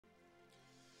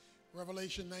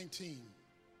Revelation 19.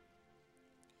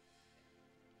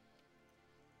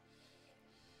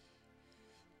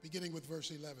 Beginning with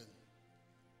verse 11.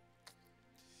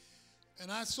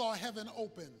 And I saw heaven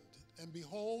opened, and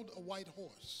behold, a white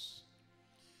horse.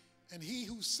 And he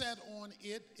who sat on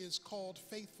it is called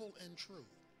Faithful and True.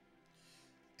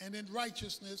 And in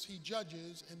righteousness he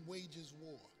judges and wages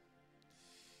war.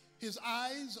 His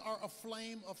eyes are a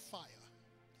flame of fire,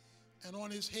 and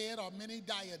on his head are many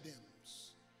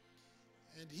diadems.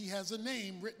 And he has a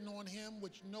name written on him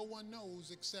which no one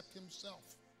knows except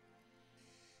himself.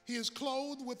 He is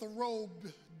clothed with a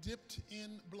robe dipped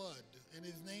in blood, and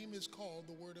his name is called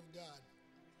the Word of God.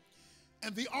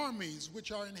 And the armies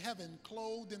which are in heaven,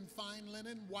 clothed in fine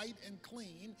linen, white and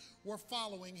clean, were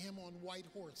following him on white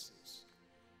horses.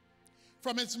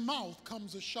 From his mouth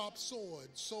comes a sharp sword,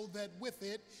 so that with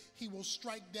it he will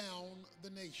strike down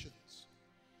the nations.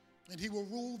 And he will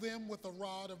rule them with a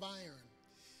rod of iron.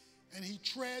 And he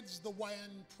treads the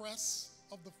winepress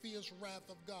of the fierce wrath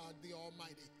of God the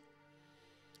Almighty.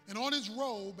 And on his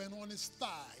robe and on his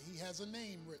thigh he has a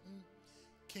name written,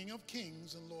 King of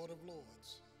Kings and Lord of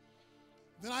Lords.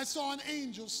 Then I saw an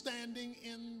angel standing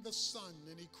in the sun,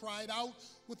 and he cried out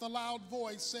with a loud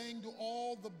voice, saying to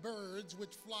all the birds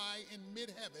which fly in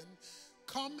mid-heaven,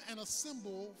 come and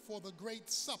assemble for the great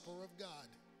supper of God,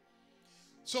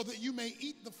 so that you may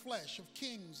eat the flesh of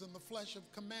kings, and the flesh of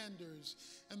commanders,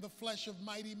 and the flesh of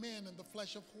mighty men, and the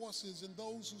flesh of horses, and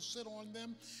those who sit on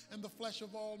them, and the flesh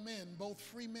of all men, both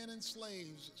free men and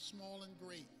slaves, small and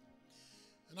great.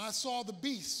 And I saw the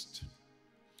beast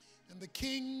and the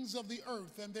kings of the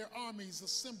earth and their armies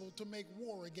assembled to make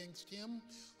war against him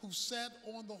who sat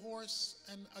on the horse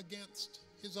and against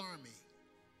his army.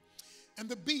 And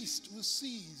the beast was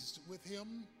seized with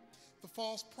him, the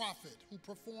false prophet, who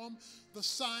performed the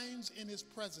signs in his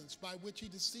presence, by which he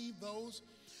deceived those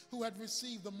who had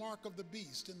received the mark of the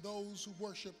beast and those who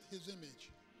worshiped his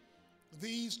image.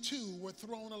 These two were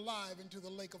thrown alive into the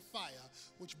lake of fire,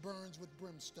 which burns with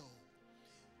brimstone.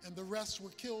 And the rest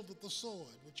were killed with the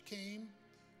sword, which came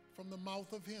from the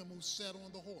mouth of him who sat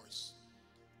on the horse.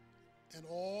 And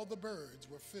all the birds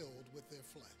were filled with their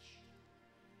flesh.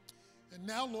 And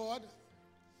now, Lord,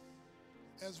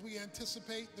 as we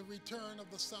anticipate the return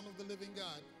of the Son of the living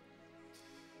God,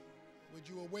 would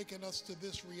you awaken us to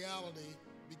this reality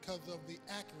because of the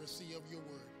accuracy of your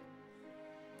word?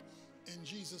 In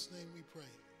Jesus' name we pray.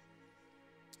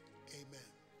 Amen.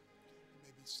 You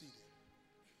may be seated.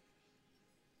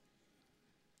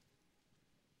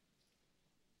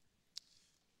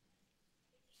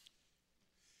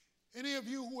 Any of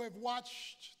you who have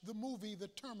watched the movie The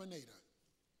Terminator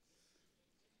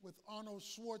with Arnold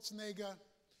Schwarzenegger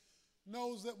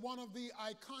knows that one of the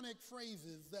iconic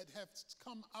phrases that has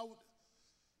come out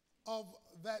of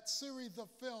that series of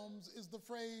films is the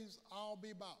phrase, I'll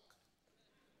be back.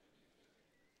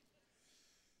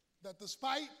 That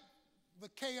despite the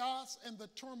chaos and the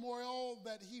turmoil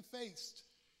that he faced,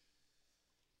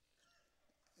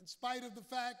 in spite of the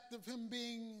fact of him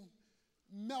being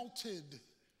melted,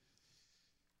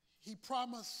 he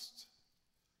promised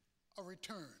a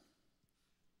return,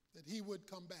 that he would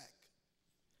come back.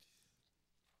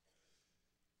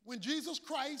 When Jesus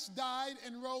Christ died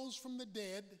and rose from the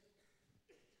dead,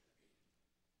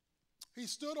 he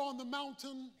stood on the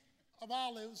mountain of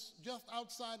Olives just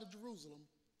outside of Jerusalem,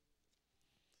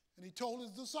 and he told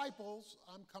his disciples,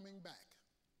 I'm coming back.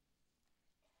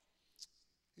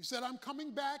 He said, I'm coming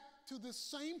back to the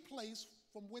same place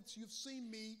from which you've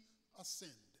seen me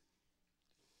ascend.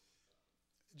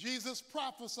 Jesus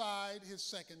prophesied his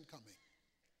second coming.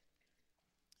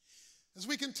 As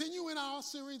we continue in our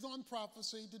series on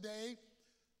prophecy today,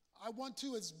 I want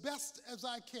to, as best as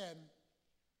I can,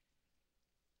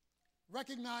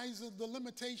 recognize the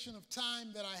limitation of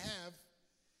time that I have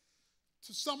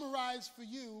to summarize for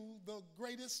you the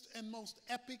greatest and most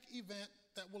epic event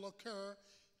that will occur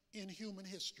in human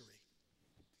history.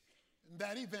 And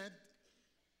that event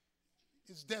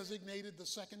is designated the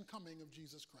second coming of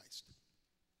Jesus Christ.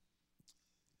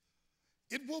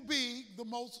 It will be the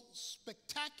most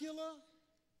spectacular,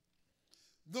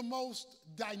 the most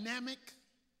dynamic.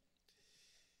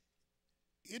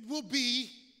 It will be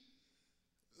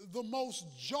the most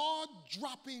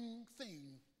jaw-dropping thing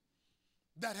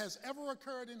that has ever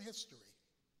occurred in history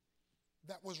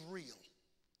that was real.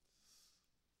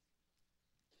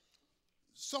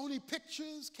 Sony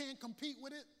Pictures can't compete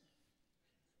with it.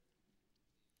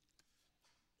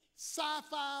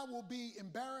 Sci-fi will be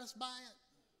embarrassed by it,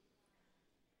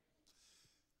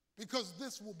 because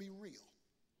this will be real.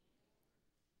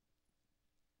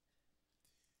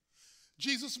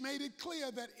 Jesus made it clear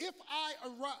that if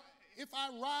I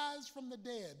rise from the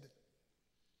dead,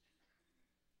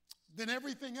 then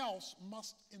everything else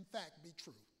must in fact be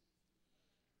true.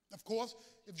 Of course,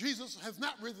 if Jesus has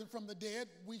not risen from the dead,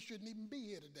 we shouldn't even be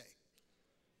here today.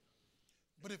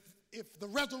 But if the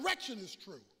resurrection is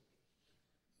true,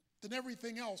 then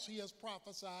everything else he has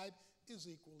prophesied is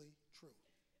equally true.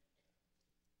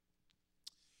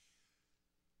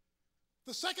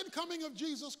 The second coming of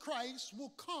Jesus Christ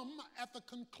will come at the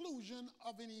conclusion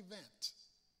of an event.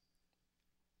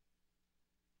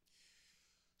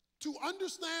 To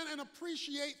understand and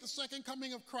appreciate the second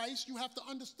coming of Christ, you have to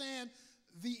understand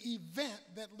the event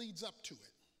that leads up to it.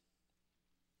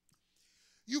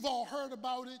 You've all heard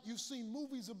about it. You've seen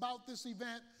movies about this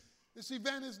event. This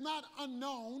event is not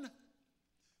unknown.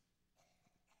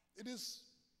 It is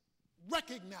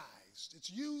recognized.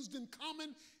 It's used in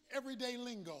common everyday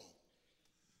lingo.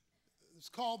 It's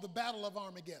called the Battle of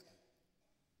Armageddon.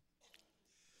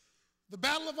 The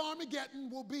Battle of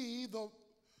Armageddon will be the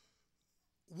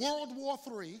World War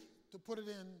III, to put it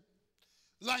in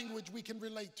language we can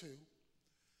relate to,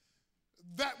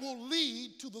 that will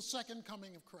lead to the second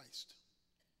coming of Christ.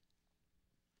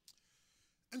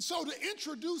 And so to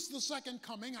introduce the second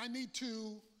coming, I need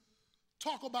to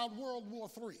talk about World War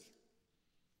III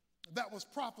that was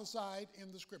prophesied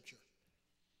in the scripture.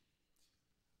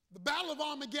 The Battle of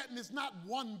Armageddon is not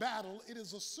one battle. It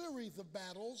is a series of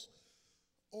battles,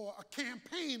 or a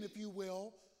campaign, if you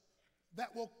will,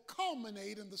 that will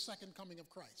culminate in the second coming of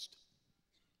Christ.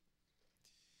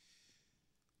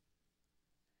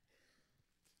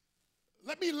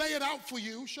 Let me lay it out for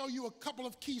you, show you a couple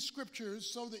of key scriptures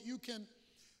so that you can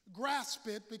grasp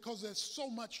it, because there's so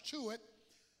much to it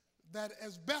that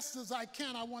as best as I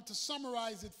can, I want to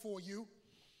summarize it for you.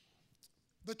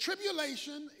 The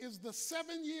tribulation is the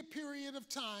 7-year period of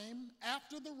time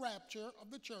after the rapture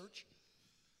of the church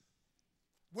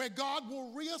where God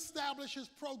will reestablish his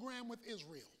program with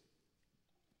Israel.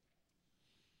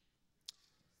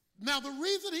 Now, the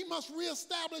reason he must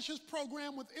reestablish his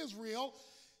program with Israel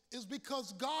is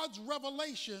because God's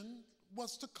revelation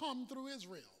was to come through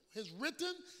Israel. His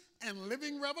written and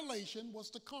living revelation was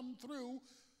to come through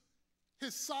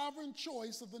his sovereign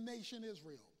choice of the nation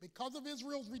Israel. Because of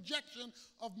Israel's rejection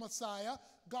of Messiah,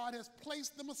 God has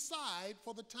placed them aside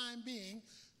for the time being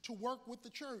to work with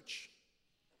the church.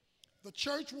 The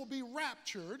church will be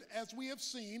raptured, as we have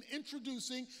seen,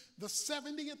 introducing the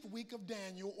 70th week of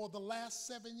Daniel, or the last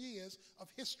 7 years of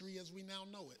history as we now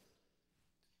know it.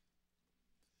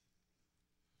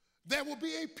 There will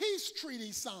be a peace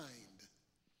treaty signed.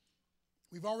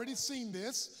 We've already seen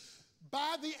this,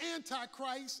 by the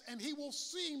Antichrist, and he will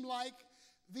seem like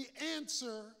the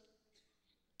answer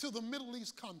to the Middle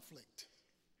East conflict.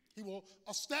 He will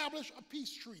establish a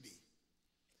peace treaty.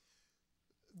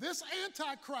 This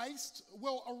Antichrist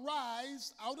will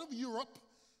arise out of Europe,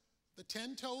 the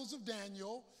 10 toes of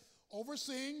Daniel,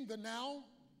 overseeing the now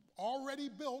already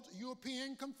built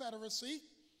European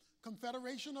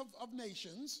confederation of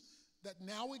nations that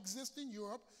now exist in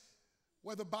Europe,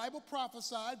 where the Bible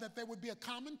prophesied that there would be a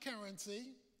common currency.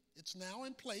 It's now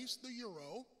in place, the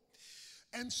euro.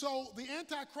 And so the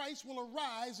Antichrist will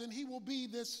arise, and he will be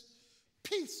this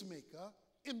peacemaker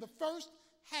in the first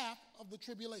half of the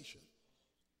tribulation.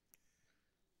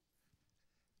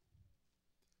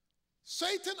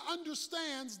 Satan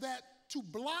understands that to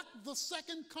block the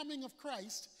second coming of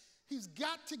Christ, he's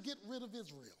got to get rid of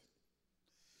Israel.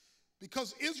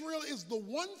 Because Israel is the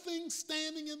one thing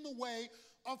standing in the way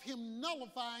of him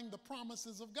nullifying the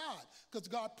promises of God. Because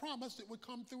God promised it would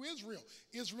come through Israel.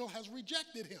 Israel has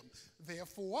rejected him.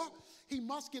 Therefore, he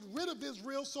must get rid of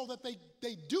Israel so that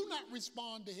they do not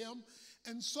respond to him.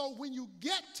 And so when you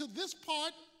get to this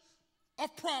part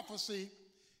of prophecy,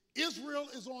 Israel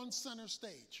is on center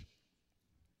stage.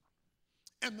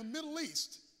 And the Middle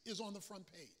East is on the front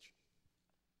page.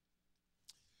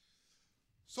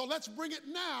 So let's bring it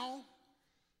now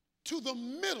to the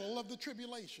middle of the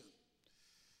tribulation.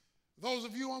 Those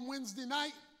of you on Wednesday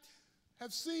night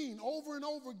have seen over and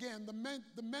over again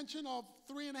the mention of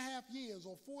 3.5 years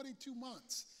or 42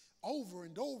 months over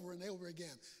and over and over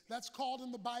again. That's called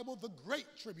in the Bible the Great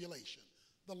Tribulation,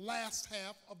 the last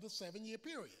half of the 7-year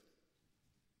period.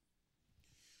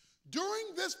 During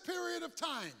this period of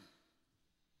time,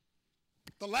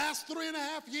 the last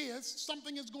 3.5 years,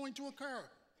 something is going to occur.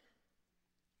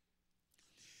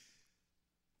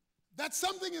 That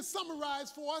something is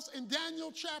summarized for us in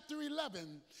Daniel chapter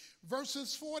 11,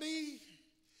 verses 40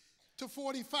 to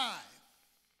 45.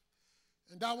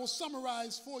 And I will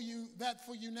summarize that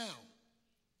for you now.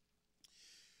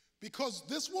 Because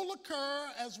this will occur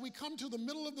as we come to the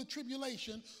middle of the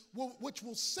tribulation, which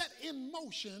will set in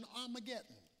motion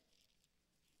Armageddon.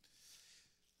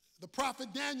 The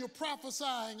prophet Daniel,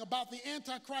 prophesying about the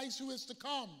Antichrist who is to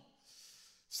come,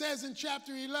 says in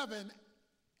chapter 11,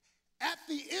 at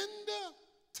the end of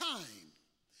time,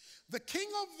 the king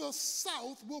of the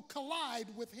south will collide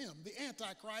with him, the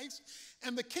Antichrist,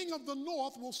 and the king of the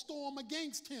north will storm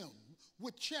against him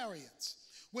with chariots,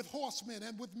 with horsemen,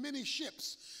 and with many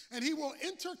ships. And he will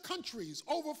enter countries,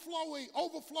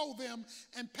 overflow them,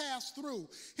 and pass through.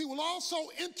 He will also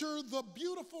enter the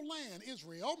beautiful land,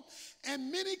 Israel,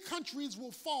 and many countries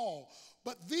will fall,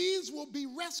 but these will be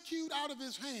rescued out of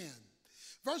his hand.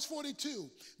 Verse 42,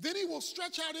 then he will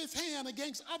stretch out his hand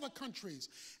against other countries,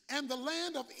 and the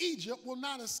land of Egypt will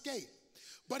not escape.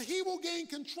 But he will gain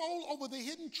control over the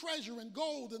hidden treasure and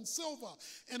gold and silver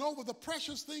and over the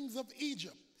precious things of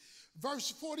Egypt.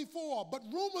 Verse 44, but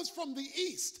rumors from the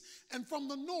east and from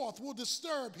the north will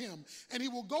disturb him, and he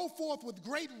will go forth with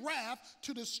great wrath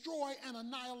to destroy and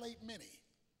annihilate many.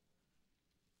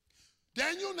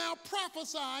 Daniel now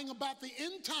prophesying about the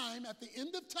end time, at the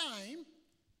end of time,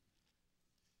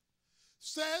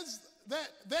 says that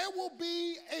there will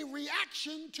be a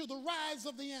reaction to the rise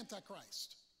of the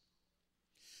Antichrist.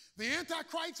 The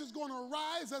Antichrist is going to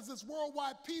arise as this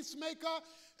worldwide peacemaker,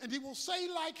 and he will say,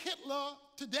 like Hitler,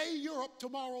 today Europe,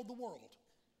 tomorrow the world.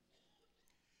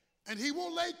 And he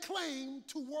will lay claim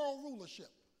to world rulership.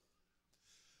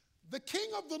 The king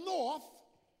of the north,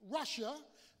 Russia,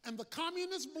 and the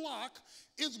communist bloc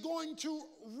is going to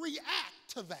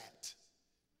react to that,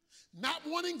 not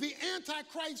wanting the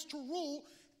Antichrist to rule,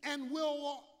 and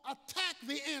will attack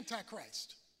the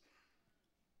Antichrist.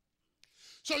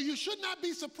 So you should not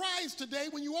be surprised today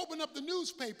when you open up the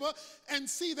newspaper and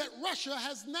see that Russia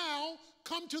has now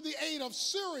come to the aid of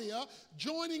Syria,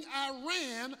 joining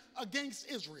Iran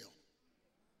against Israel.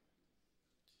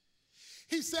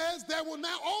 He says there will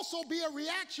now also be a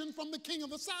reaction from the king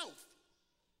of the south.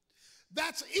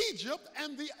 That's Egypt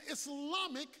and the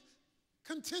Islamic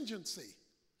contingency,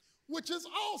 which is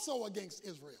also against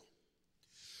Israel.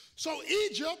 So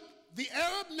Egypt, the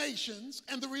Arab nations,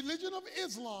 and the religion of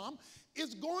Islam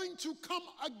is going to come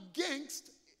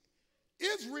against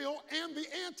Israel and the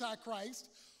Antichrist,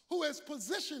 who has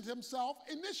positioned himself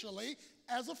initially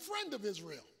as a friend of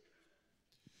Israel.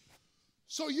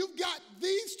 So you've got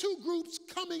these two groups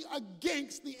coming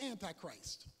against the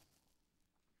Antichrist.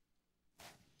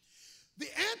 The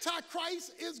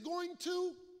Antichrist is going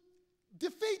to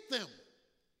defeat them,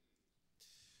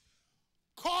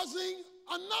 causing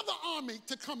another army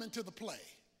to come into the play.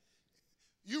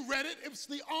 You read it, it's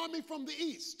the army from the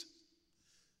east.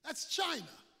 That's China.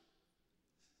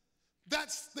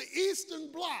 That's the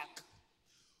Eastern Bloc,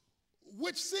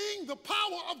 which, seeing the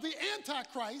power of the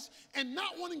Antichrist and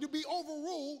not wanting to be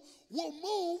overruled, will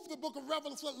move, the book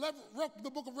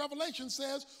of Revelation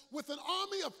says, with an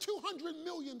army of 200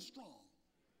 million strong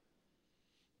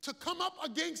to come up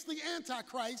against the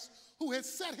Antichrist, who has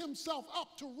set himself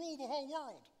up to rule the whole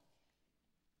world.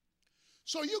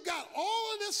 So you got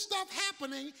all of this stuff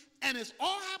happening, and it's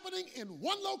all happening in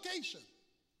one location,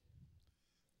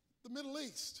 the Middle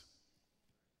East.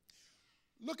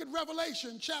 Look at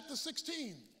Revelation chapter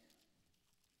 16.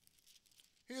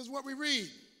 Here's what we read,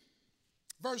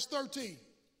 verse 13.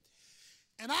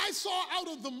 And I saw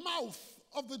out of the mouth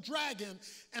of the dragon,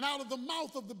 and out of the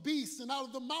mouth of the beast, and out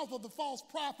of the mouth of the false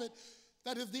prophet,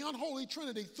 that is the unholy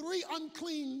trinity, 3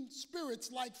 unclean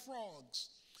spirits like frogs.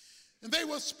 And they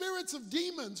were spirits of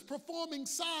demons performing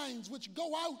signs which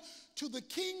go out to the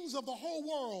kings of the whole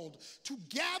world to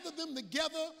gather them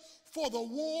together for the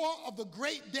war of the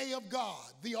great day of God,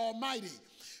 the Almighty.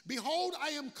 Behold, I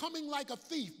am coming like a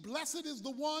thief. Blessed is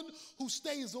the one who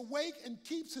stays awake and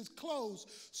keeps his clothes,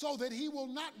 so that he will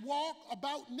not walk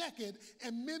about naked,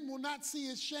 and men will not see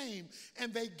his shame.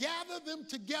 And they gather them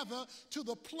together to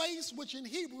the place which in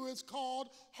Hebrew is called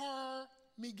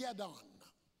Har-Megiddon,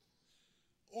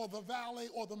 or the valley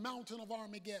or the mountain of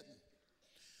Armageddon.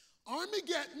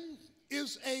 Armageddon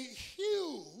is a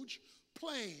huge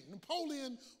plain.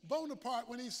 Napoleon Bonaparte,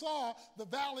 when he saw the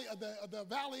valley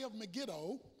of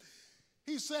Megiddo,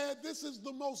 he said, this is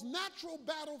the most natural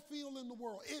battlefield in the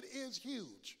world. It is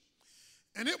huge.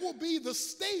 And it will be the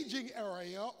staging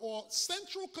area or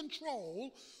central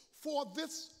control for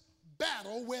this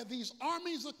battle, where these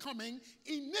armies are coming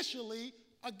initially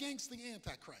against the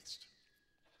Antichrist.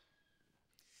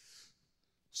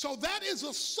 So that is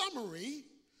a summary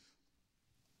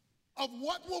of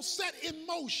what will set in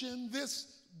motion this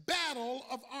battle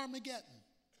of Armageddon.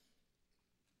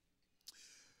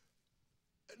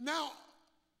 Now,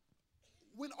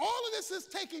 when all of this is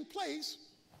taking place,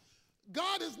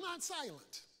 God is not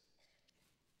silent.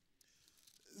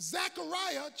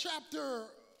 Zechariah chapter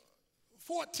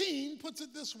 14 puts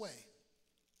it this way.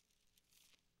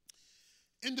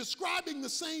 in describing the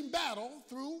same battle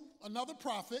through another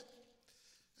prophet,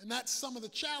 and that's some of the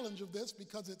challenge of this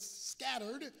because it's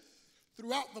scattered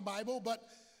throughout the Bible, but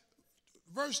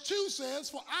verse 2 says,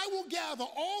 "For I will gather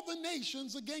all the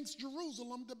nations against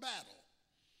Jerusalem to battle.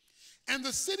 And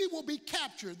the city will be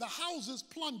captured, the houses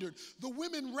plundered, the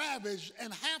women ravaged,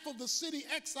 and half of the city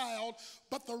exiled,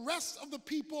 but the rest of the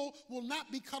people will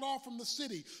not be cut off from the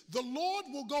city. The Lord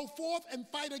will go forth and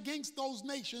fight against those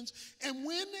nations, and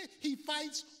when he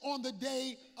fights on the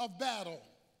day of battle."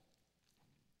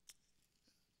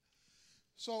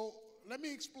 So let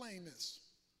me explain this,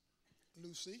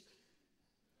 Lucy.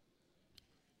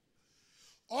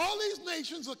 All these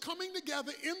nations are coming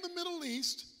together in the Middle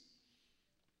East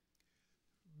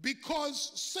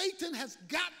because Satan has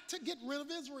got to get rid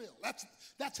of Israel.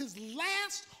 That's his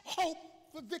last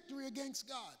hope for victory against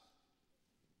God.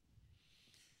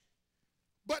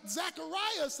 But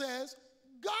Zechariah says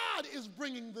God is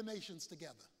bringing the nations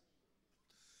together.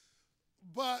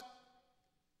 But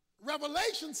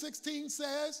Revelation 16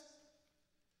 says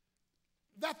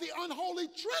that the unholy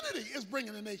Trinity is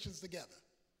bringing the nations together.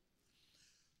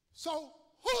 So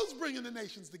who's bringing the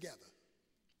nations together?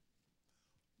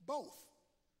 Both.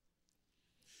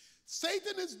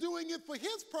 Satan is doing it for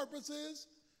his purposes,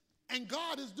 and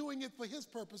God is doing it for his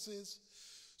purposes.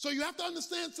 So you have to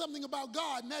understand something about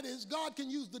God, and that is God can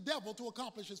use the devil to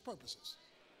accomplish his purposes.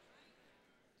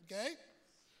 Okay?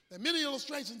 There are many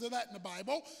illustrations of that in the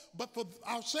Bible, but for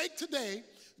our sake today,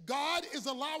 God is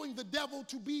allowing the devil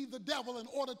to be the devil in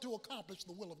order to accomplish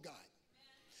the will of God.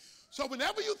 So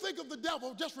whenever you think of the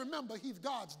devil, just remember he's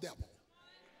God's devil.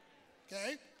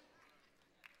 Okay?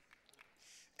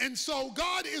 And so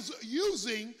God is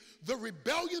using the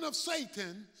rebellion of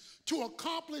Satan to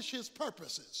accomplish his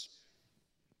purposes.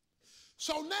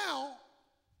 So now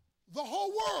the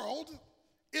whole world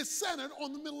is centered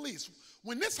on the Middle East.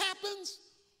 When this happens,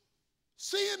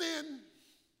 CNN,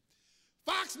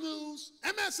 Fox News,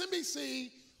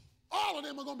 MSNBC, all of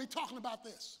them are going to be talking about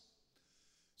this.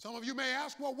 Some of you may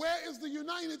ask, well, where is the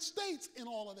United States in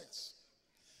all of this?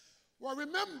 Well,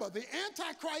 remember, the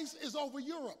Antichrist is over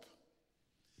Europe.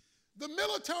 The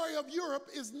military of Europe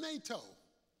is NATO.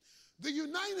 The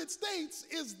United States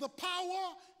is the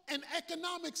power and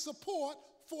economic support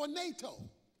for NATO.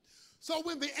 So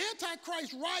when the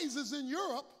Antichrist rises in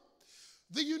Europe,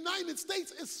 the United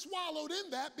States is swallowed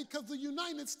in that because the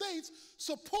United States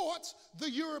supports the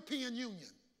European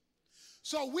Union.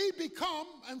 So we become,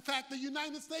 in fact, the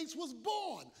United States was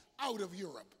born out of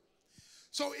Europe.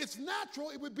 So it's natural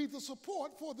it would be the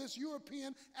support for this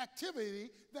European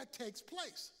activity that takes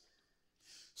place.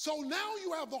 So now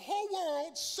you have the whole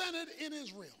world centered in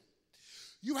Israel.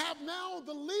 You have now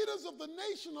the leaders of the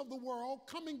nation of the world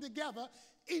coming together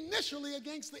initially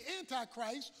against the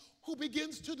Antichrist, who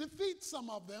begins to defeat some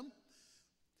of them.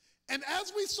 And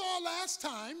as we saw last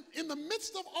time, in the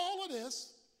midst of all of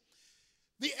this,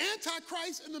 the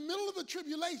Antichrist in the middle of the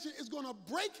tribulation is going to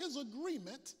break his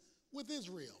agreement with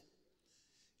Israel.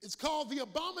 It's called the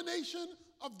abomination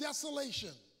of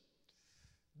desolation.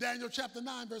 Daniel chapter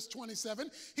 9, verse 27.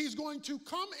 He's going to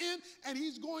come in and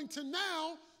he's going to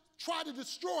now try to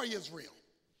destroy Israel.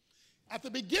 At the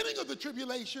beginning of the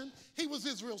tribulation, he was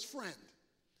Israel's friend.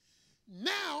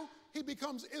 Now he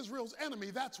becomes Israel's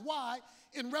enemy. That's why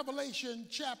in Revelation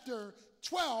chapter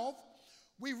 12,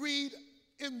 we read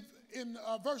in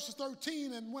verses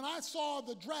 13, "And when I saw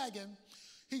the dragon,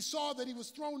 he saw that he was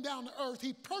thrown down to earth.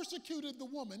 He persecuted the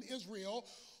woman, Israel,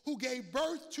 who gave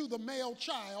birth to the male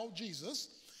child, Jesus."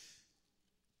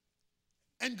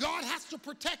 And God has to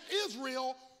protect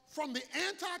Israel from the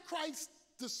Antichrist's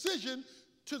decision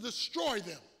to destroy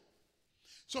them.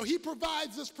 So he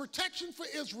provides this protection for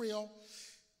Israel.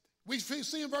 We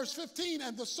see in verse 15,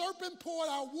 "And the serpent poured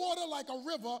out water like a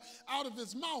river out of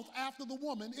his mouth after the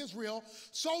woman, Israel,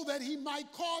 so that he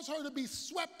might cause her to be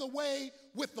swept away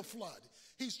with the flood."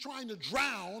 He's trying to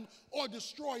drown or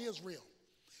destroy Israel.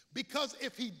 Because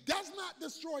if he does not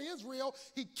destroy Israel,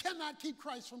 he cannot keep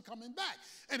Christ from coming back.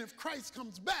 And if Christ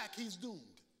comes back, he's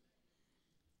doomed.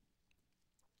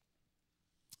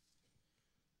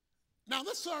 Now,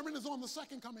 this sermon is on the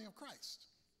second coming of Christ.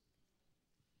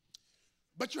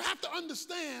 But you have to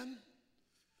understand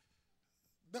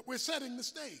that we're setting the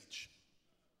stage.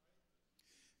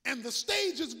 And the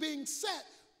stage is being set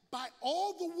by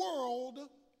all the world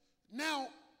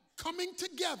now coming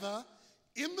together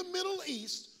in the Middle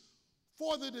East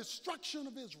for the destruction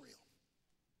of Israel.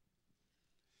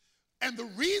 And the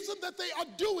reason that they are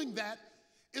doing that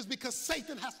is because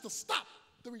Satan has to stop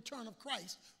the return of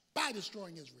Christ by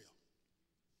destroying Israel.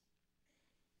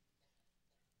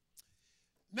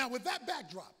 Now, with that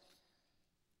backdrop,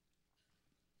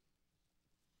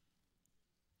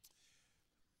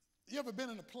 You ever been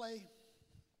in a play?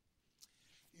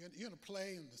 You're in a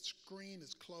play and the screen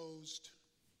is closed.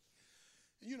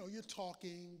 And you're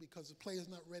talking because the play is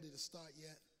not ready to start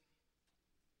yet.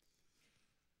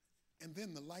 And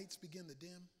then the lights begin to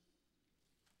dim.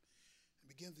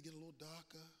 It begins to get a little darker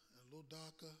and a little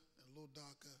darker and a little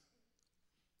darker.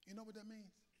 You know what that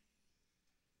means?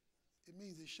 It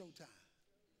means it's showtime.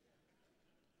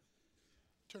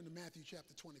 Turn to Matthew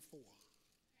chapter 24.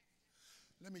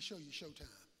 Let me show you showtime.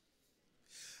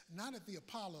 Not at the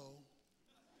Apollo,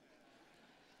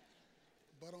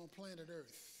 but on planet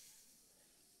Earth.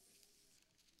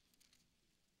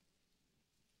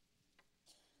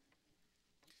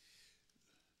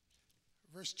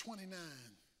 Verse 29.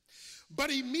 But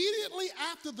immediately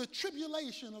after the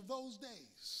tribulation of those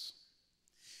days,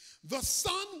 the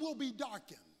sun will be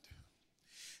darkened,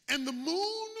 and the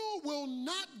moon will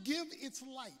not give its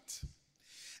light,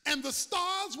 and the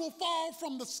stars will fall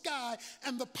from the sky,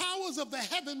 and the powers of the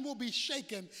heaven will be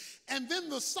shaken, and then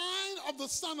the sign of the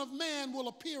Son of Man will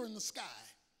appear in the sky.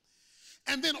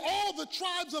 And then all the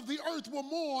tribes of the earth will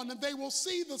mourn, and they will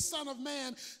see the Son of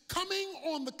Man coming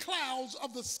on the clouds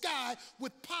of the sky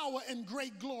with power and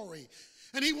great glory.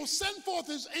 And he will send forth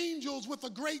his angels with a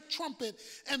great trumpet,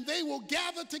 and they will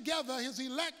gather together his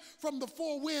elect from the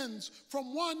four winds,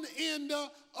 from one end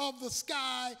of the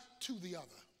sky to the other.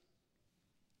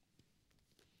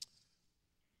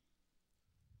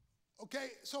 Okay,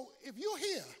 so if you're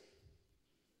here,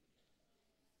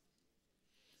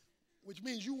 which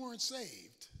means you weren't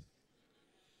saved,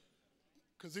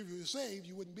 because if you were saved,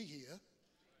 you wouldn't be here,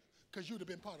 because you'd have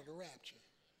been part of the rapture.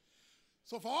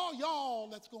 So for all y'all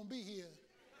that's going to be here,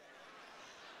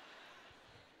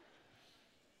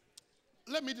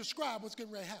 let me describe what's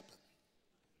getting ready to happen.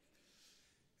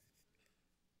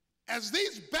 As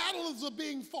these battles are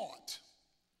being fought,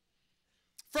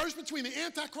 first between the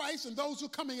Antichrist and those who are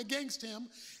coming against him,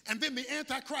 and then the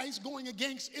Antichrist going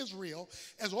against Israel,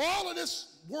 as all of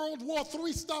this World War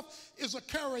III stuff is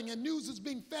occurring and news is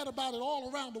being fed about it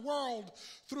all around the world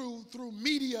through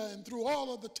media and through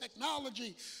all of the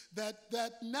technology,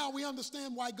 that now we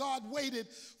understand why God waited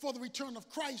for the return of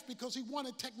Christ, because he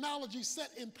wanted technology set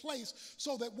in place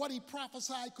so that what he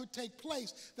prophesied could take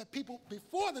place, that people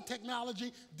before the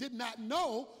technology did not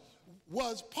know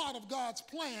was part of God's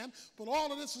plan, but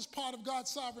all of this is part of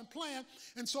God's sovereign plan.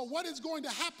 And so what is going to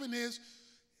happen is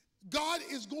God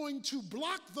is going to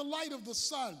block the light of the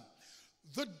sun.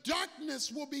 The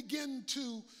darkness will begin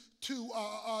to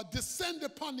descend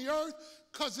upon the earth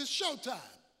because it's showtime.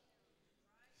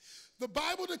 The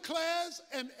Bible declares,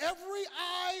 and every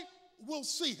eye will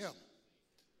see him.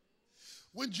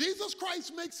 When Jesus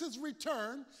Christ makes his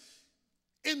return,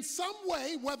 in some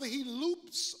way, whether he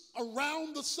loops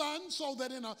around the sun so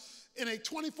that in a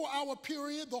 24-hour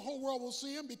period the whole world will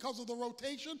see him because of the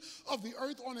rotation of the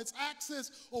earth on its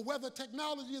axis, or whether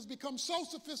technology has become so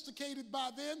sophisticated by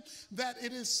then that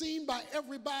it is seen by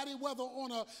everybody, whether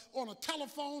on a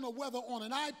telephone, or whether on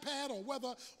an iPad, or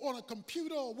whether on a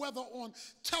computer, or whether on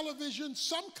television,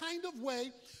 some kind of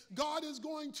way, God is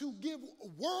going to give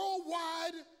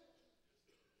worldwide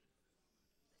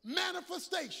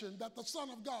manifestation that the Son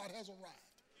of God has arrived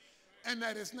and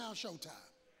that it's now showtime.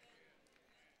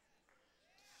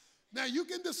 Now you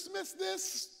can dismiss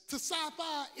this to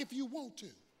sci-fi if you want to,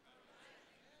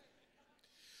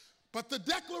 but the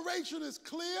declaration is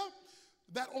clear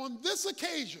that on this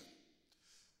occasion,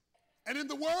 and in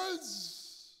the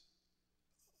words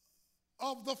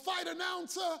of the fight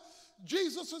announcer,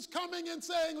 Jesus is coming and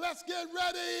saying, let's get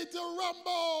ready to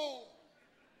rumble.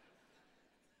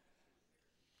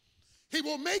 He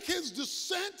will make his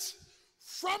descent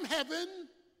from heaven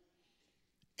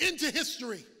into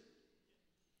history.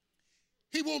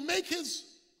 He will make his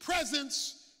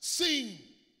presence seen.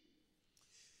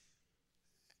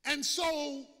 And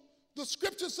so the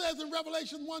scripture says in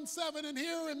Revelation 1:7 and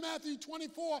here in Matthew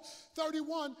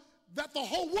 24:31 that the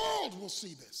whole world will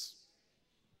see this.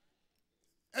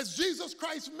 As Jesus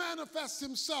Christ manifests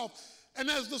himself, and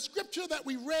as the scripture that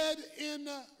we read in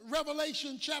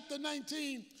Revelation chapter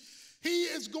 19, he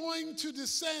is going to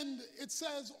descend, it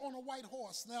says, on a white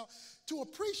horse. Now, to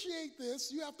appreciate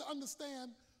this, you have to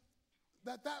understand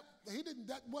that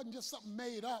wasn't just something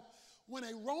made up. When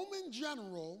a Roman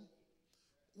general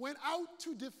went out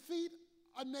to defeat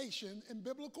a nation in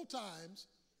biblical times,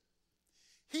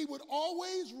 he would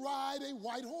always ride a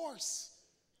white horse.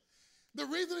 The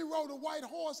reason he rode a white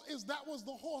horse is that was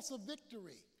the horse of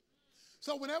victory.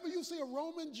 So whenever you see a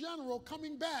Roman general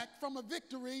coming back from a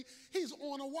victory, he's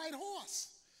on a white horse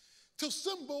to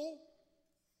symbol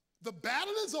the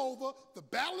battle is over, the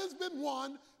battle has been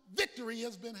won, victory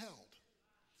has been held.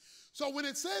 So when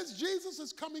it says Jesus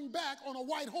is coming back on a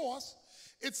white horse,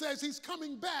 it says he's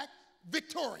coming back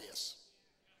victorious.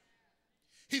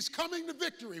 He's coming to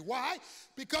victory. Why?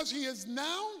 Because he has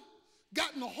now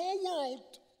gotten the whole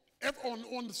world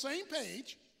on the same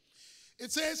page.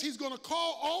 It says he's going to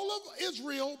call all of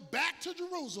Israel back to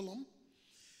Jerusalem.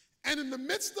 And in the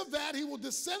midst of that, he will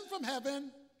descend from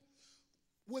heaven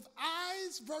with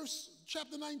eyes,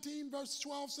 chapter 19, verse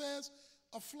 12 says,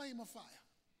 a flame of fire.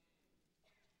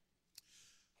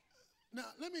 Now,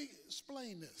 let me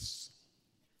explain this.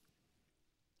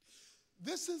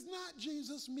 This is not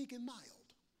Jesus meek and mild.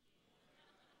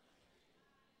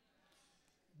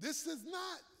 This is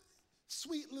not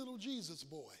sweet little Jesus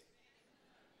boy.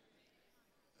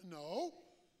 No.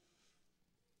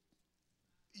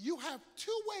 You have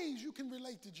two ways you can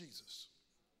relate to Jesus.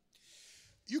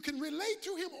 You can relate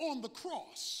to him on the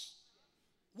cross,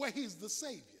 where he's the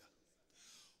Savior.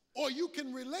 Or you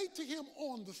can relate to him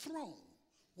on the throne,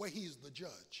 where he's the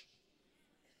judge.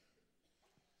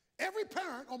 Every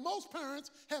parent, or most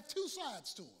parents, have two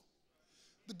sides to him.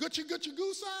 The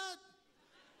goo side,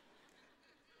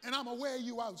 and I'm going to wear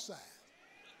you outside.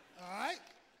 All right?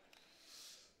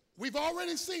 We've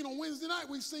already seen on Wednesday night,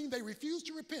 we've seen they refuse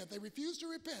to repent. They refuse to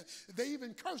repent. They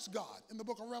even curse God in the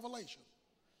book of Revelation.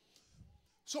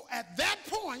 So at that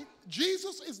point,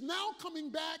 Jesus is now coming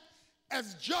back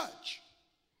as judge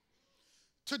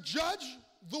to judge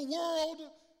the world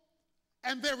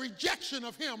and their rejection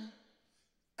of him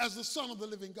as the Son of the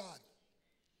living God.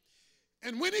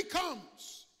 And when he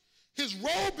comes, his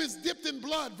robe is dipped in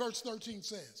blood, verse 13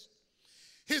 says.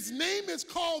 His name is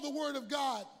called the Word of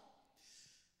God.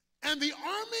 And the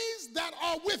armies that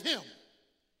are with him.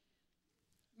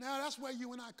 Now that's where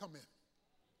you and I come in.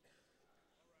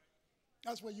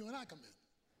 That's where you and I come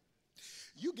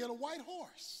in. You get a white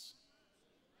horse.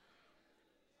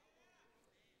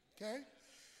 Okay?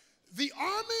 The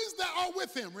armies that are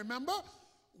with him, remember,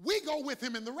 we go with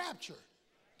him in the rapture.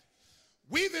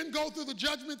 We then go through the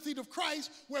judgment seat of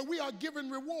Christ where we are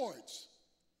given rewards.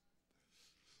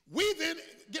 We then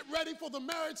get ready for the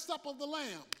marriage supper of the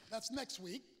Lamb. That's next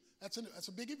week. That's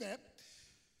a big event.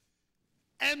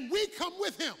 And we come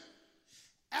with him.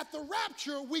 At the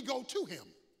rapture, we go to him.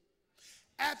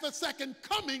 At the second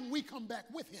coming, we come back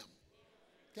with him.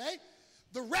 Okay?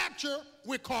 The rapture,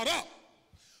 we're caught up.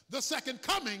 The second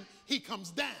coming, he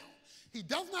comes down. He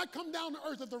does not come down to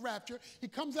earth at the rapture. He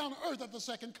comes down to earth at the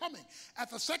second coming. At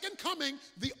the second coming,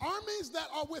 the armies that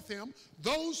are with him,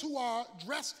 those who are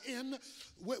dressed in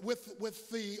with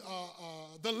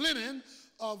the linen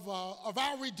of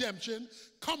our redemption,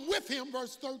 come with him,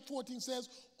 verse 14 says,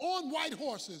 on white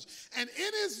horses. And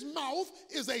in his mouth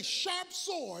is a sharp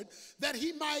sword that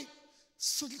he might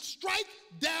strike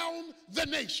down the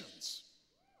nations.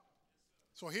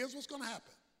 So here's what's going to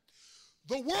happen.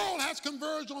 The world has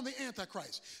converged on the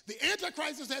Antichrist. The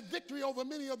Antichrist has had victory over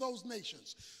many of those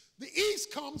nations. The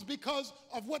East comes because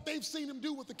of what they've seen him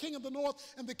do with the king of the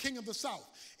North and the king of the South.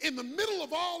 In the middle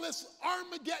of all this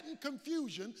Armageddon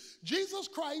confusion, Jesus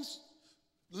Christ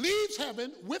leaves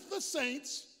heaven with the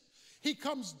saints. He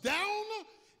comes down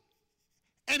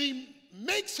and he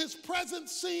makes his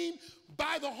presence seen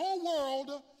by the whole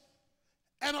world.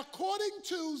 And according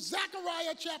to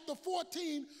Zechariah chapter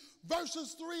 14,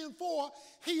 verses 3 and 4,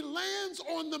 he lands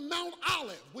on the Mount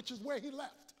Olive, which is where he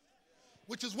left.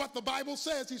 Which is what the Bible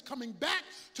says. He's coming back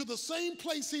to the same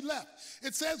place he left.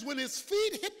 It says when his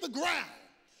feet hit the ground,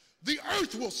 the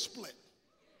earth will split. It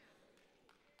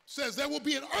says there will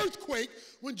be an earthquake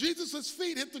when Jesus'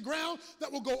 feet hit the ground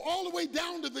that will go all the way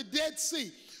down to the Dead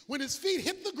Sea. When his feet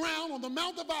hit the ground on the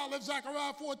Mount of Olives,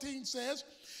 Zechariah 14 says,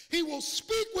 he will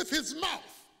speak with his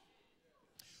mouth.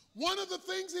 One of the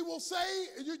things he will say,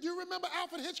 you remember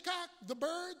Alfred Hitchcock, The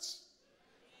Birds?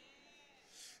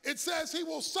 It says he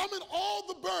will summon all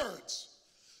the birds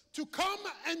to come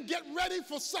and get ready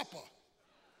for supper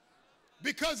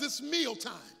because it's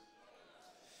mealtime.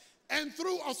 And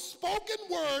through a spoken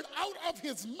word out of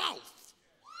his mouth,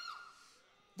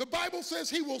 the Bible says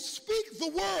he will speak the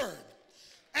word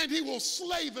and he will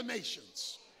slay the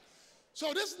nations.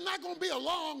 So this is not going to be a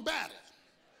long battle.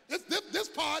 This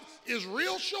part is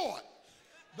real short.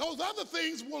 Those other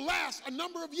things will last a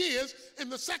number of years in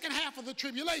the second half of the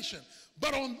tribulation.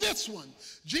 But on this one,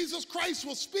 Jesus Christ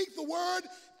will speak the word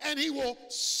and he will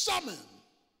summon.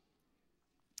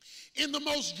 In the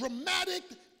most dramatic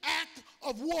act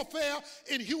of warfare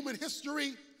in human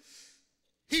history,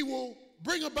 he will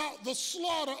bring about the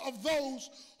slaughter of those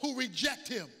who reject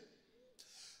him.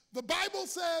 The Bible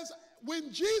says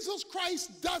when Jesus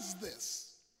Christ does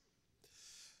this,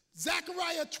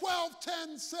 Zechariah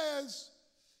 12:10 says,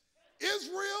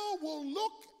 Israel will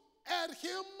look at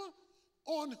him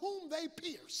on whom they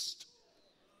pierced,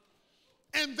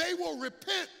 and they will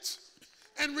repent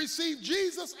and receive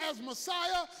Jesus as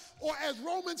Messiah, or as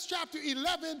Romans chapter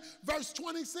 11 verse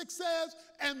 26 says,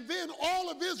 and then all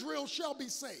of Israel shall be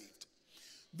saved.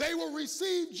 They will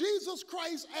receive Jesus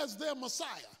Christ as their Messiah.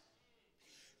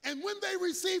 And when they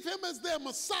receive him as their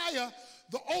Messiah,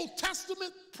 the Old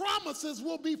Testament promises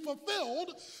will be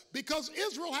fulfilled, because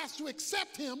Israel has to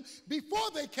accept him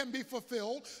before they can be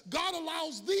fulfilled. God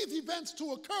allows these events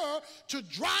to occur to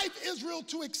drive Israel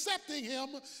to accepting him.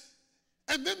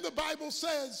 And then the Bible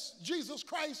says Jesus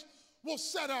Christ will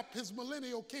set up his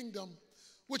millennial kingdom,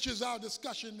 which is our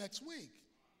discussion next week.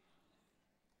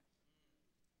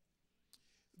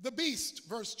 The beast,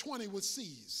 verse 20, was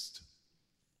seized,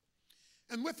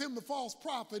 and with him the false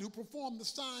prophet who performed the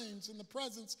signs in the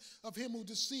presence of him who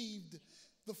deceived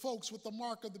the folks with the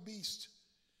mark of the beast.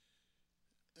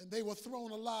 And they were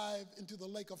thrown alive into the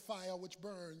lake of fire which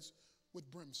burns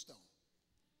with brimstone.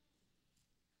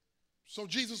 So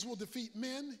Jesus will defeat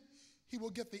men. He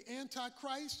will get the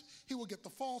Antichrist. He will get the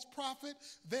false prophet.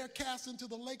 They're cast into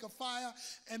the lake of fire.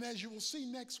 And as you will see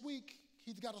next week,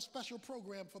 he's got a special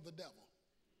program for the devil.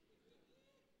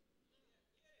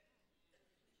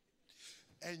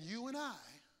 And you and I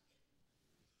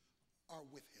are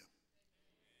with him.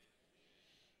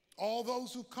 All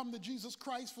those who come to Jesus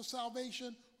Christ for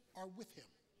salvation are with him.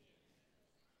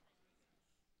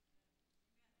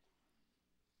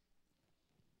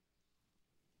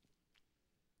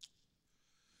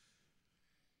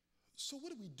 So what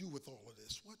do we do with all of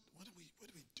this? What do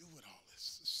we do with all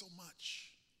this? There's so much.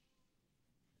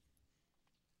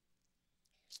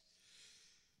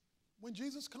 When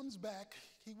Jesus comes back,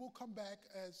 he will come back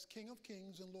as King of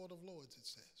Kings and Lord of Lords, it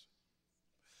says.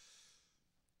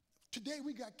 Today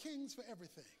we got kings for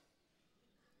everything.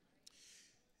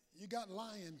 You got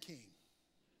Lion King.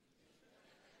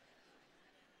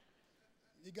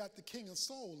 You got the king of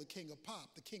soul, the king of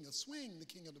pop, the king of swing, the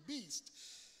king of the beast.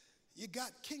 You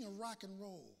got king of rock and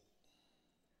roll.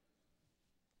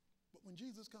 But when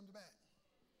Jesus comes back,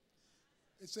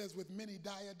 it says with many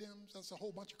diadems, that's a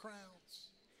whole bunch of crowns.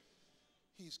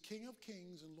 He's King of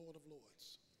Kings and Lord of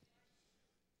Lords.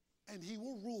 And he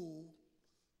will rule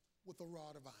with a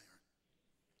rod of iron.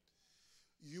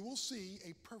 You will see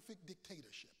a perfect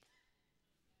dictatorship.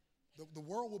 The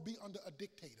world will be under a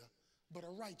dictator, but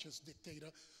a righteous dictator,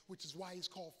 which is why he's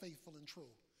called faithful and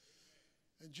true.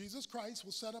 And Jesus Christ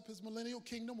will set up his millennial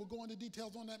kingdom. We'll go into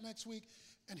details on that next week.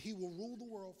 And he will rule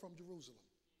the world from Jerusalem,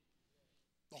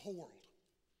 the whole world.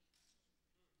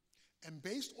 And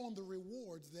based on the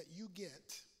rewards that you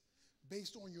get,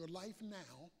 based on your life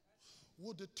now,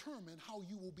 will determine how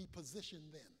you will be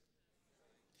positioned then.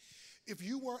 If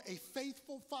you were a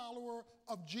faithful follower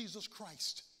of Jesus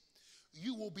Christ,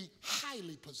 you will be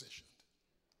highly positioned.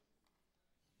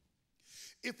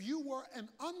 If you were an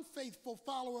unfaithful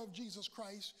follower of Jesus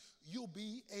Christ, you'll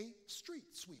be a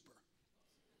street sweeper.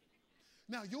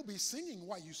 Now, you'll be singing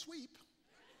while you sweep.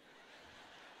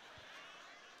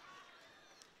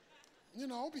 You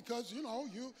know, because, you know,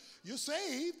 you're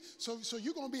saved, so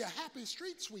you're going to be a happy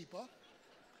street sweeper.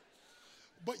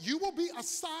 But you will be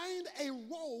assigned a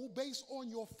role based on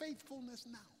your faithfulness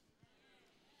now,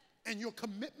 and your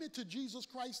commitment to Jesus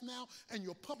Christ now, and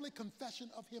your public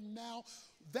confession of him now.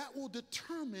 That will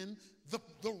determine the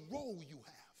role you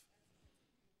have.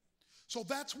 So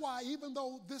that's why, even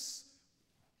though this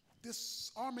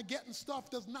Armageddon stuff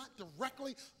does not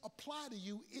directly apply to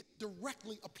you, it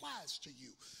directly applies to you,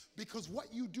 because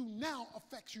what you do now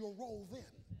affects your role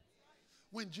then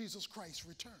when Jesus Christ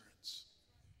returns.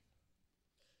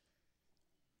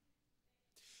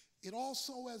 It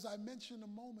also, as I mentioned a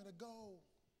moment ago,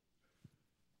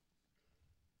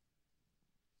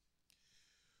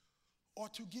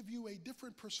 ought to give you a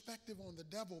different perspective on the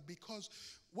devil, because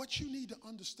what you need to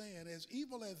understand, as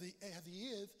evil as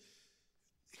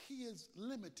he is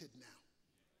limited now.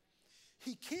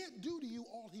 He can't do to you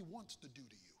all he wants to do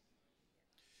to you,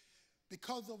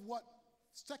 because of what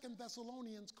 2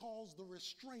 Thessalonians calls the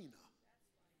restrainer.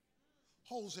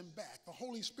 Holds him back. The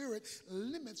Holy Spirit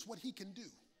limits what he can do.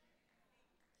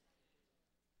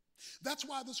 That's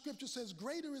why the scripture says,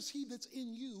 greater is he that's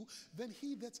in you than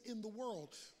he that's in the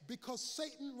world, because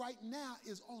Satan right now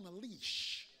is on a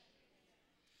leash.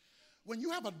 When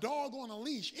you have a dog on a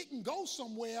leash, it can go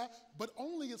somewhere, but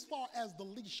only as far as the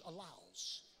leash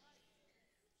allows.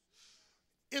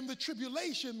 In the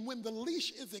tribulation, when the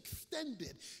leash is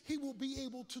extended, he will be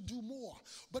able to do more.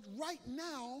 But right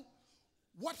now,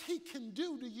 what he can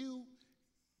do to you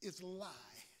is lie,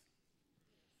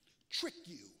 trick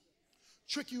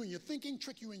you in your thinking,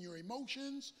 trick you in your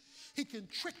emotions. He can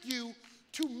trick you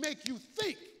to make you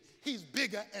think he's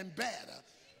bigger and badder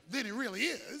than he really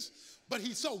is, but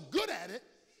he's so good at it.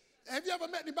 Have you ever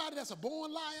met anybody that's a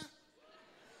born liar?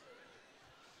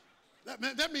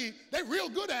 That means they're real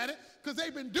good at it because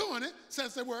they've been doing it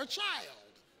since they were a child.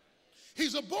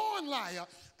 He's a born liar,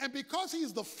 and because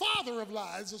he's the father of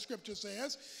lies, the scripture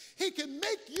says, he can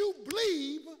make you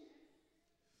believe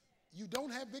you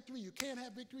don't have victory, you can't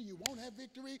have victory, you won't have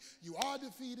victory, you are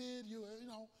defeated, you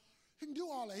know. He can do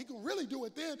all that. He can really do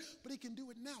it then, but he can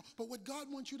do it now. But what God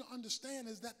wants you to understand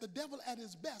is that the devil at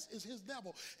his best is his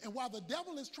devil. And while the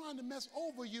devil is trying to mess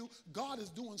over you, God is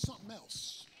doing something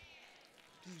else.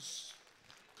 He's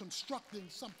constructing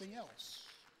something else.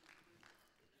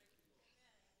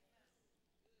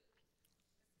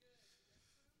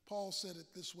 Paul said it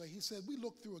this way. He said, we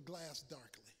look through a glass darkly.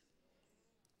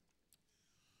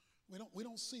 We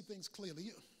don't see things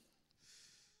clearly.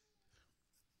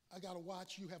 I got a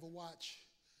watch, you have a watch,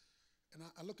 and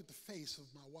I look at the face of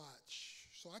my watch,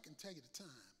 so I can tell you the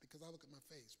time because I look at my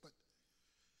face. But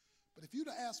if you'd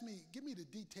have asked me, give me the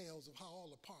details of how all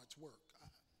the parts work,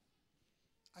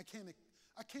 I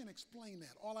can't explain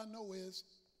that. All I know is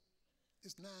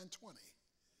it's 9:20.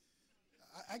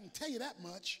 I can tell you that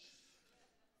much,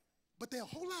 but there are a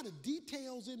whole lot of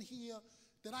details in here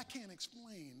that I can't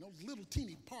explain, those little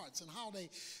teeny parts and how they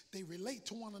relate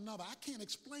to one another. I can't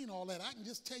explain all that. I can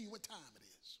just tell you what time it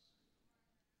is.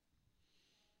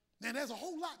 And there's a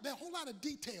whole lot of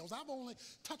details. I've only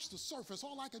touched the surface.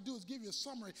 All I can do is give you a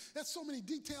summary. There's so many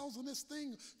details in this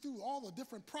thing through all the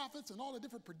different prophets and all the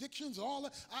different predictions. All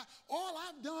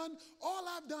I've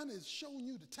done is shown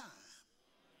you the time.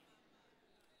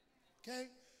 Okay?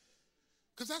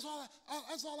 Because that's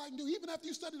all I can do. Even after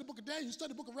you study the book of Daniel, you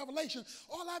study the book of Revelation,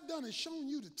 all I've done is shown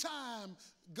you the time.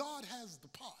 God has the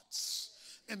parts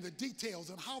and the details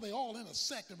and how they all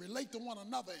intersect and relate to one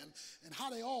another and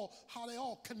how they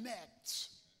all connect.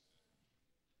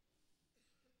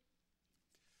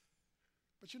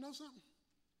 But you know something?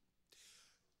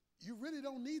 You really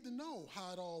don't need to know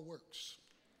how it all works.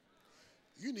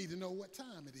 You need to know what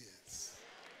time it is.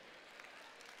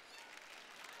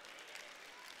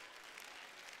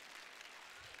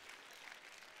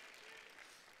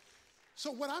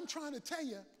 So what I'm trying to tell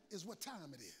you is what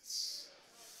time it is.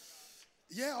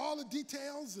 Yeah, all the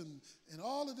details and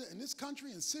all of in this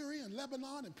country and Syria and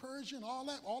Lebanon and Persia and all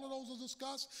that, all of those are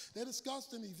discussed. They're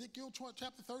discussed in Ezekiel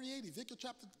chapter 38, Ezekiel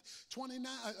chapter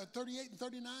 29, 38 and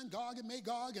 39, Gog and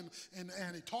Magog,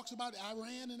 and it talks about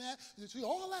Iran and that. You see,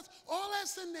 all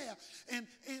that's in there. And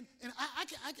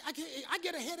I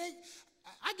get a headache.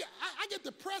 I get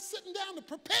depressed sitting down to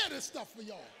prepare this stuff for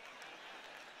y'all.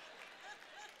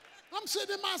 I'm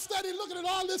sitting in my study looking at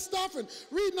all this stuff and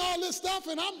reading all this stuff,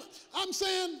 and I'm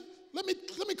saying, let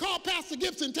me call Pastor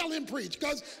Gibson and tell him preach,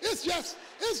 because it's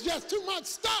just too much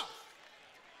stuff.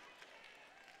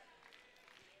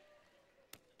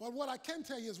 But what I can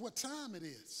tell you is what time it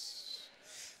is.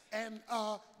 And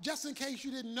just in case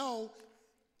you didn't know,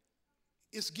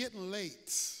 it's getting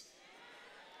late.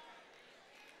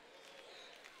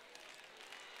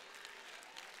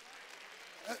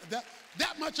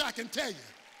 That much I can tell you.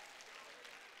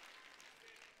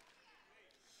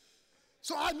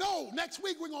 So I know next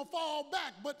week we're going to fall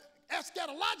back, but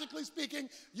eschatologically speaking,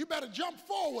 you better jump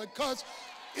forward because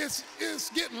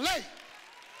it's getting late.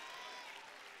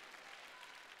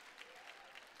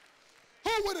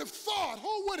 Who would have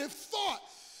thought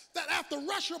that after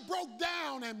Russia broke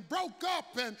down and broke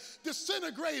up and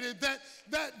disintegrated, that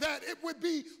it would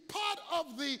be part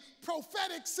of the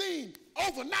prophetic scene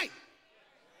overnight,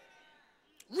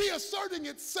 reasserting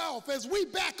itself as we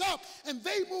back up and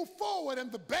they move forward,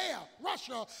 and the bear,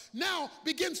 Russia, now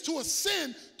begins to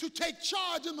ascend to take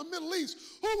charge in the Middle East.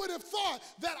 Who would have thought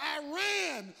that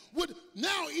Iran would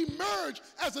now emerge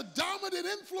as a dominant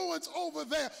influence over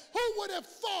there? Who would have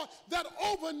thought that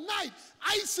overnight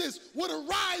ISIS would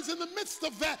arise in the midst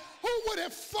of that? Who would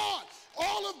have thought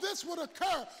all of this would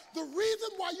occur? The reason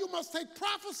why you must take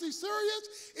prophecy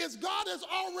serious is God has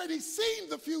already seen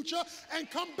the future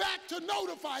and come back to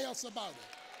notify us about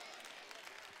it.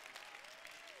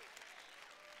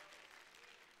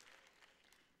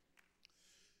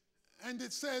 And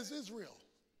it says Israel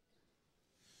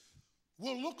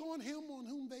will look on him on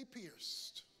whom they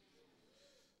pierced.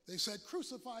 They said,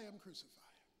 crucify him, crucify him.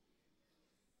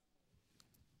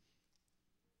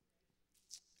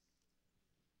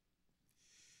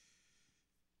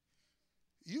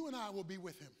 You and I will be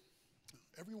with him.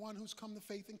 Everyone who's come to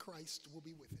faith in Christ will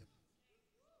be with him.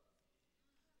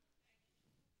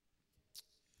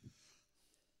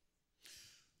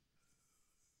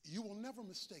 You will never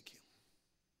mistake him.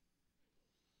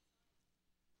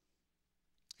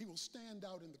 He will stand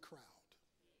out in the crowd.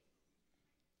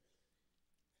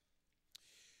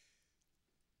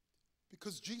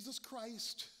 Because Jesus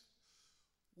Christ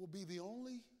will be the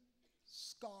only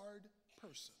scarred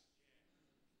person.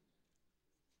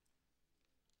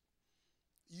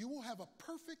 You will have a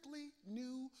perfectly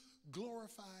new,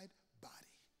 glorified body.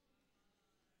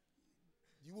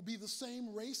 You will be the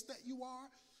same race that you are.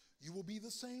 You will be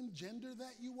the same gender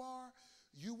that you are.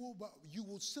 You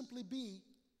will simply be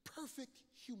perfect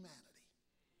humanity.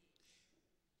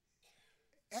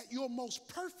 At your most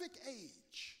perfect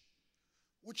age,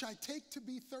 which I take to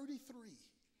be 33.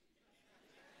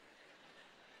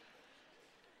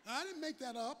 Now, I didn't make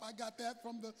that up. I got that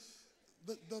from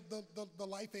the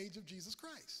life age of Jesus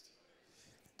Christ.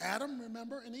 Adam,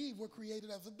 remember, and Eve were created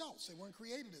as adults. They weren't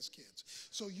created as kids.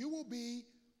 So you will be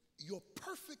your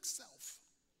perfect self.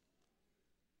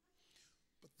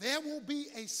 But there will be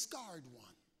a scarred one.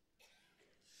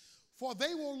 For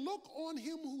they will look on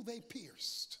him who they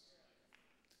pierced.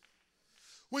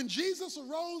 When Jesus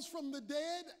arose from the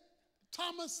dead,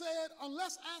 Thomas said,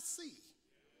 unless I see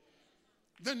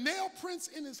the nail prints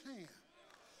in his hand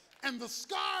and the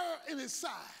scar in his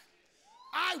side,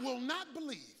 I will not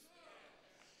believe.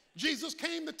 Jesus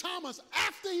came to Thomas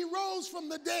after he rose from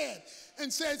the dead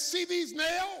and said, see these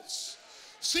nails?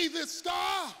 See this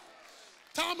scar?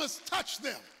 Thomas touched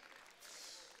them.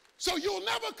 So you'll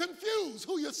never confuse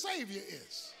who your Savior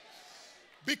is.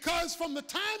 Because from the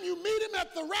time you meet him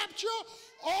at the rapture,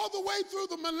 all the way through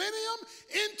the millennium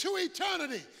into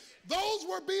eternity, those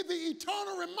will be the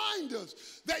eternal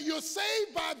reminders that you're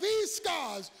saved by these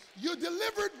scars. You're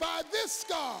delivered by this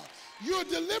scar. You're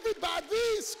delivered by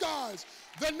these scars.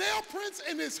 The nail prints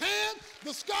in his hand,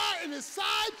 the scar in his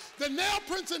side, the nail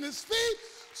prints in his feet,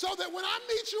 so that when I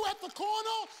meet you at the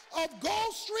corner of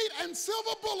Gold Street and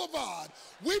Silver Boulevard,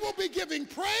 we will be giving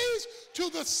praise to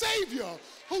the Savior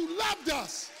who loved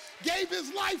us, gave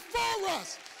his life for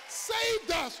us,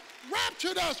 saved us,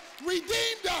 raptured us,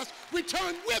 redeemed us,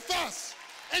 returned with us,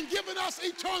 and given us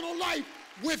eternal life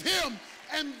with him.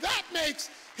 And that makes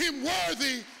him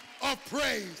worthy of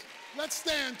praise. Let's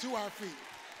stand to our feet.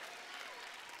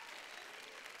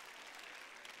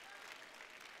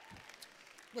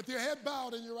 With your head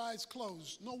bowed and your eyes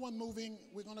closed, no one moving,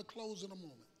 we're going to close in a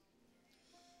moment.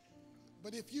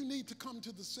 But if you need to come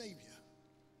to the Savior,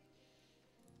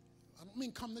 I don't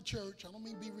mean come to church, I don't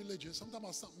mean be religious, I'm talking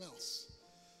about something else.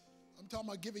 I'm talking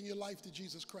about giving your life to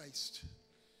Jesus Christ,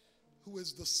 who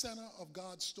is the center of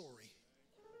God's story.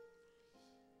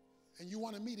 And you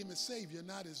want to meet him as Savior,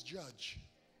 not as judge.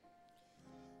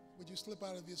 Would you slip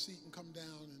out of your seat and come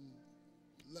down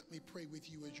and let me pray with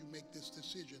you as you make this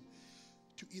decision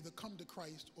to either come to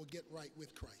Christ or get right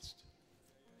with Christ.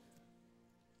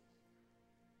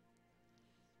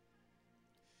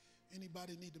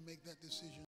 Anybody need to make that decision?